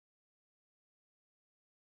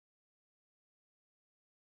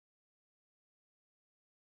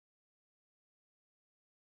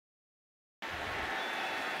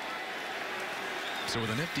So with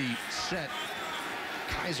an empty set,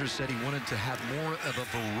 Kizer said he wanted to have more of a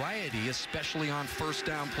variety, especially on first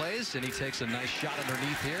down plays, and he takes a nice shot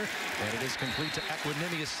underneath here, and it is complete to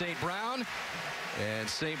Equanimous St. Brown. And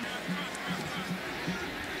St.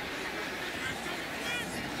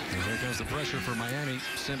 And here comes the pressure for Miami,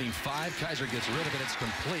 sending 5. Kizer gets rid of it. It's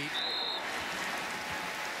complete.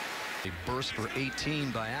 A burst for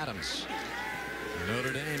 18 by Adams.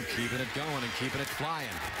 Notre Dame keeping it going and keeping it flying.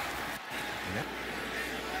 Yep.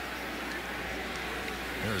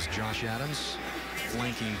 There's Josh Adams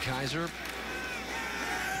flanking Kizer.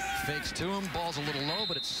 Fakes to him. Ball's a little low,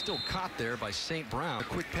 but it's still caught there by St. Brown. A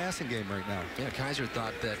quick passing game right now. Yeah, Kizer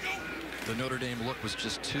thought that the Notre Dame look was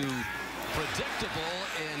just too predictable,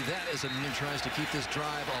 and that is and tries to keep this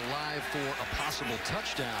drive alive for a possible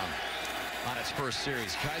touchdown on its first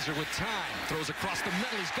series. Kizer with time. Throws across the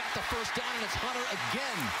middle. He's got the first down, and it's Hunter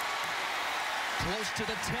again. Close to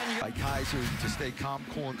the 10-yard. By Kizer to stay calm,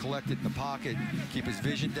 cool, and collected in the pocket, keep his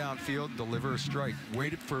vision downfield, deliver a strike.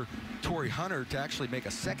 Waited for Torrey Hunter to actually make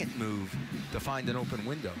a second move to find an open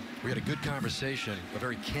window. We had a good conversation, a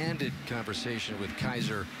very candid conversation with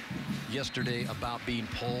Kizer yesterday about being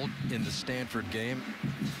pulled in the Stanford game.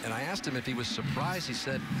 And I asked him if he was surprised. He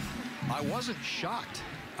said, I wasn't shocked.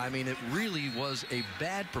 I mean, it really was a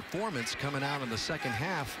bad performance coming out in the second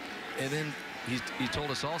half. And then he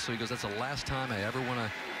told us also, he goes, that's the last time I ever want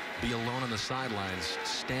to be alone on the sidelines,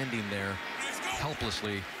 standing there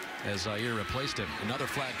helplessly as Zaire replaced him. Another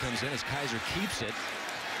flag comes in as Kizer keeps it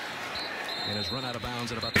and has run out of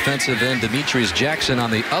bounds at about the defensive end. Demetrius Jackson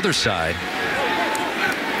on the other side,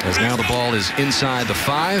 as now the ball is inside the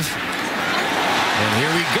 5. And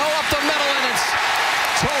here we go up the middle, and it's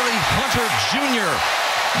Torrey Hunter Jr.,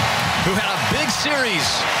 who had a big series,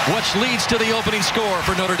 which leads to the opening score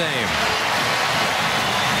for Notre Dame.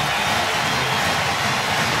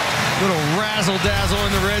 Little razzle-dazzle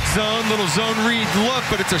in the red zone, little zone read look,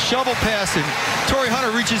 but it's a shovel pass, and Torrey Hunter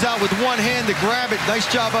reaches out with one hand to grab it.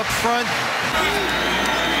 Nice job up front.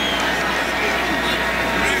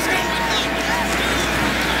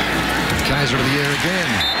 Kizer to the air again.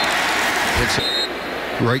 Hits it.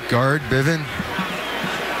 Right guard, Bivin.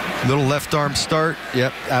 Little left arm start.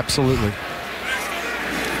 Yep, absolutely.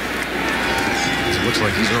 It looks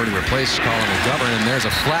like he's already replaced Colin McGovern, and there's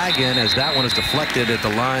a flag in as that one is deflected at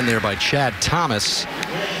the line there by Chad Thomas.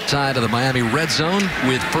 Side of the Miami red zone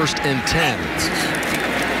with 1st and 10.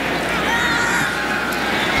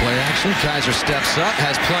 Play action. Kizer steps up,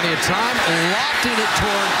 has plenty of time, lofting it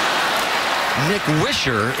toward Nick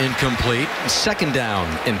Wisher, incomplete. 2nd down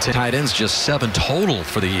and 10. Tight ends, just 7 total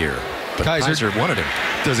for the year. But Kizer wanted him.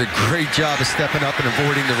 Does a great job of stepping up and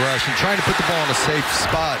avoiding the rush and trying to put the ball in a safe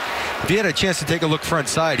spot. If he had a chance to take a look front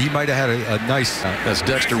side, he might have had a nice... That's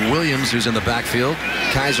Dexter Williams, who's in the backfield.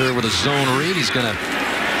 Kizer with a zone read. He's going to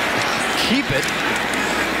keep it.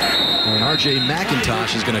 And R.J.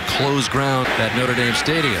 McIntosh is going to close ground at Notre Dame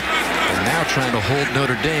Stadium. And now trying to hold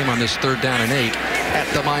Notre Dame on this 3rd down and 8 at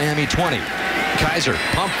the Miami 20. Kizer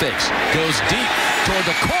pump fakes, goes deep toward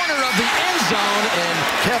the corner of the end zone, and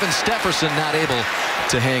Kevin Stepherson not able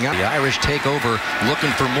to hang on. The Irish take over, looking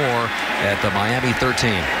for more at the Miami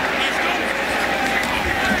 13.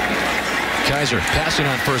 Kizer passing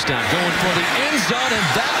on 1st down, going for the end zone, and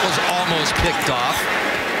that was almost picked off.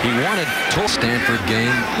 He wanted to Stanford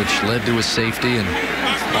game, which led to a safety, and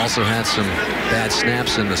also had some bad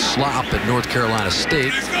snaps in the slop at North Carolina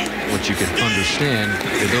State, which you could understand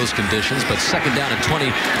in those conditions. But 2nd down and 20,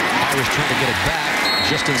 Irish trying to get it back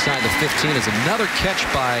just inside the 15 is another catch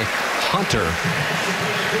by Hunter.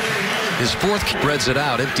 His 4th spreads it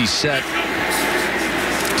out, empty set.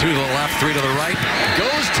 2 to the left, 3 to the right.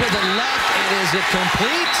 Goes to the left, and is it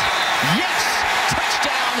complete? Yes!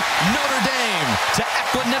 Touchdown, Notre Dame to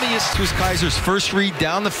Equanimous. This was Kizer's first read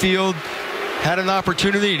down the field. Had an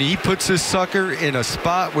opportunity, and he puts this sucker in a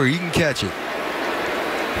spot where he can catch it.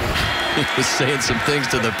 He was saying some things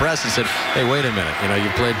to the press and said, hey, wait a minute. You know, you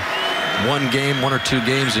played 1 or 2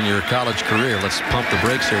 games in your college career. Let's pump the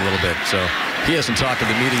brakes here a little bit. So he hasn't talked to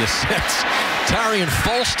the media since. Tarian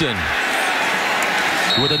Folston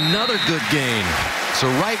with another good gain. So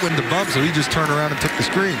right when the bump, so he just turned around and took the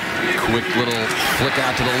screen. Quick little flick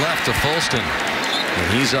out to the left to Folston. And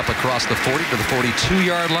he's up across the 40 to the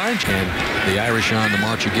 42-yard line. And the Irish on the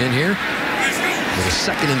march again here. With a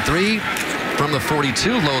 2nd and 3 from the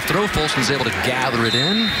 42. Low throw. Folston's able to gather it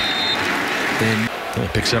in. And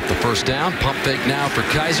picks up the 1st down. Pump fake now for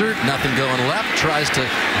Kizer. Nothing going left. Tries to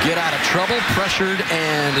get out of trouble. Pressured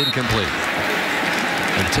and incomplete.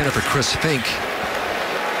 Intended for Chris Fink.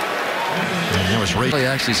 And that was Ray. He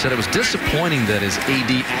actually said it was disappointing that his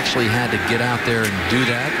AD actually had to get out there and do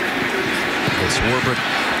that. But Swarbrick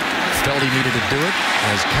felt he needed to do it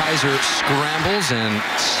as Kizer scrambles and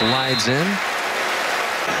slides in.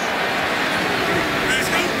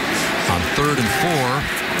 On 3rd and 4,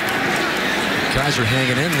 Kizer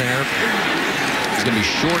hanging in there. He's going to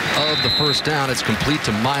be short of the first down. It's complete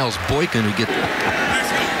to Miles Boykin, who gets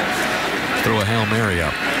throw a Hail Mary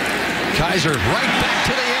up. Kizer right back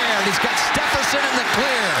to the air, and he's got Stepherson in the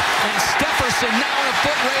clear. And Stepherson now in a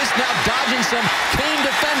foot race, now dodging some Kane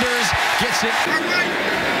defenders, gets it.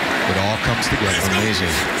 It all comes together.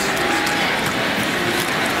 Amazing.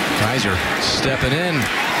 Kizer stepping in,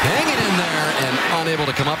 hanging in there, and unable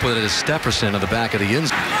to come up with it is Stepherson at the back of the end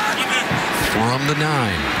zone. From the 9.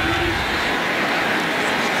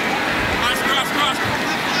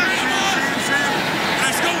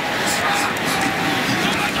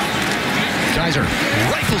 Kizer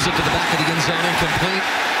rifles it to the back of the end zone, incomplete.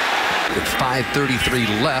 With 5:33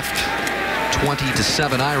 left,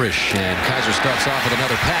 20-7 Irish, and Kizer starts off with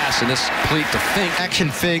another pass, and this complete to Fink.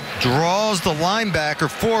 Action fake, draws the linebacker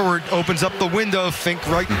forward, opens up the window, Fink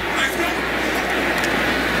right.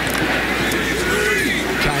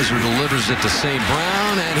 Kizer delivers it to St.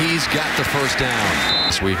 Brown, and he's got the first down.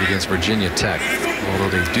 This week against Virginia Tech, although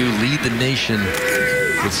they do lead the nation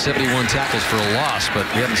with 71 tackles for a loss, but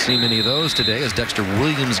we haven't seen many of those today as Dexter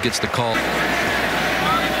Williams gets the call.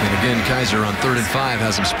 And again, Kizer on 3rd and 5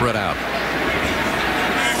 has him spread out.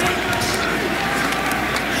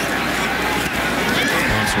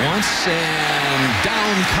 Once, and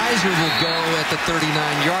down Kizer will go at the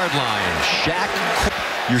 39-yard line. Shaq.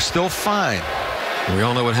 You're still fine. We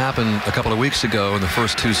all know what happened a couple of weeks ago in the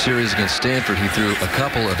first 2 series against Stanford. He threw a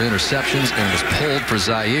couple of interceptions and was pulled for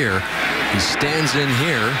Zaire. He stands in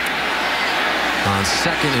here on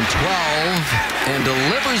 2nd and 12 and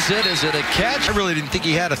delivers it. Is it a catch? I really didn't think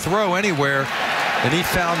he had a throw anywhere, and he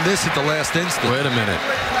found this at the last instant. Wait a minute.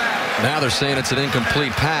 Now they're saying it's an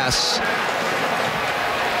incomplete pass.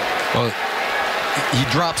 Well, he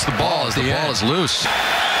drops the ball as the ball is loose.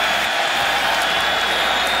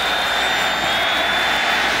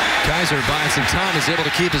 Kizer buying some time, is able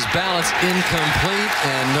to keep his balance, incomplete,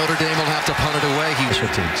 and Notre Dame will have to punt it away.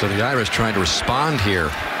 So the Irish trying to respond here,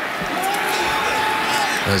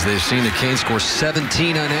 as they've seen the Canes score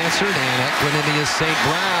 17 unanswered, and equanimous St.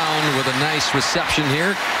 Brown with a nice reception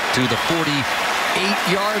here to the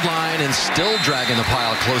 48-yard line, and still dragging the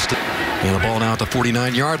pile close to. And the ball now at the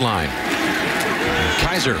 49-yard line.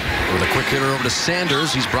 Kizer with a quick hitter over to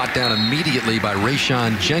Sanders. He's brought down immediately by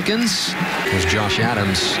Rayshon Jenkins. There's Josh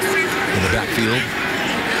Adams in the backfield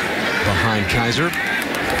behind Kizer.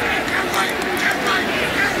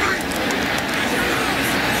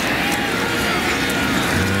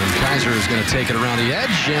 And Kizer is going to take it around the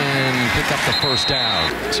edge and pick up the first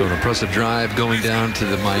down. So an impressive drive going down to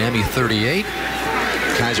the Miami 38.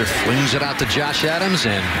 Kizer flings it out to Josh Adams,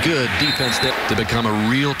 and good defense there to become a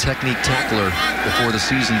real technique tackler before the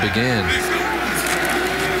season began.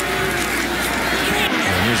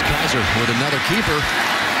 And here's Kizer with another keeper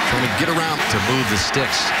trying to get around to move the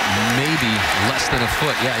sticks. Maybe less than a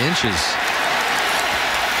foot. Yeah, inches.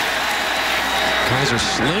 Kizer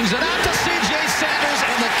slings it out to C.J. Sanders,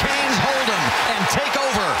 and the Canes hold him and take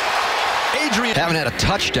over. Adrian haven't had a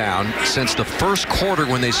touchdown since the first quarter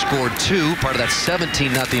when they scored 2, part of that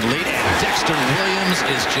 17-0 lead. And Dexter Williams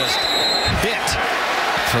is just hit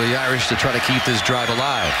for the Irish to try to keep this drive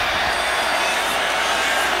alive.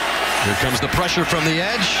 Here comes the pressure from the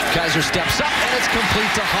edge. Kizer steps up, and it's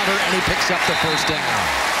complete to Hunter, and he picks up the first down.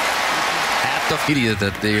 At the media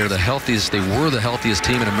that they are the healthiest, they were the healthiest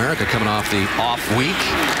team in America coming off the off week.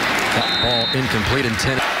 That ball incomplete in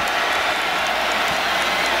 10.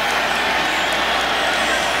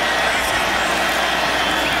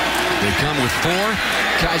 They come with 4.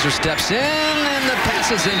 Kizer steps in, and the pass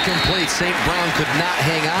is incomplete. St. Brown could not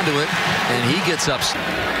hang on to it, and he gets up.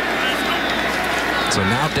 So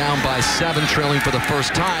now down by 7, trailing for the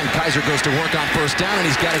first time. Kizer goes to work on first down, and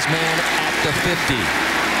he's got his man at the 50.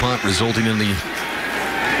 Punt resulting in the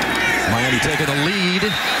Miami taking the lead.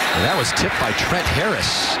 And that was tipped by Trent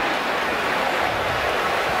Harris.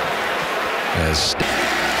 As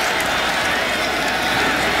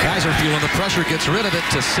Kizer feeling the pressure, gets rid of it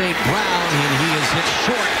to St. Brown, and he is hit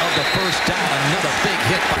short of the first down. Another big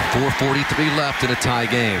hit. 4:43 left in a tie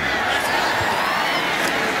game.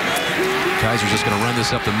 Kizer's just going to run this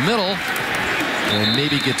up the middle and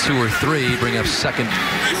maybe get 2 or 3, bring up second.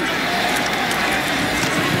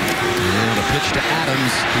 And a pitch to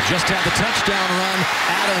Adams, who just had the touchdown run.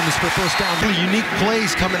 Adams for first down. Unique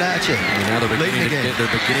plays coming at you. And now they're beginning to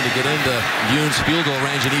get into Yoon's field goal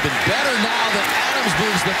range, and even better now that Adams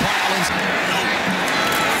moves the pile.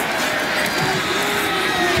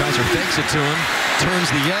 Kizer fakes it to him,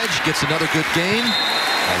 turns the edge, gets another good gain.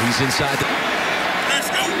 He's inside.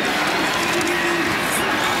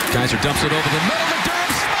 Kizer dumps it over the middle to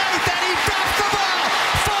Durham Smythe, and he drops the ball.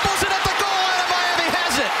 Fumbles it at the goal line, and Miami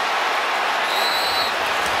has it.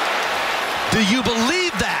 Do you believe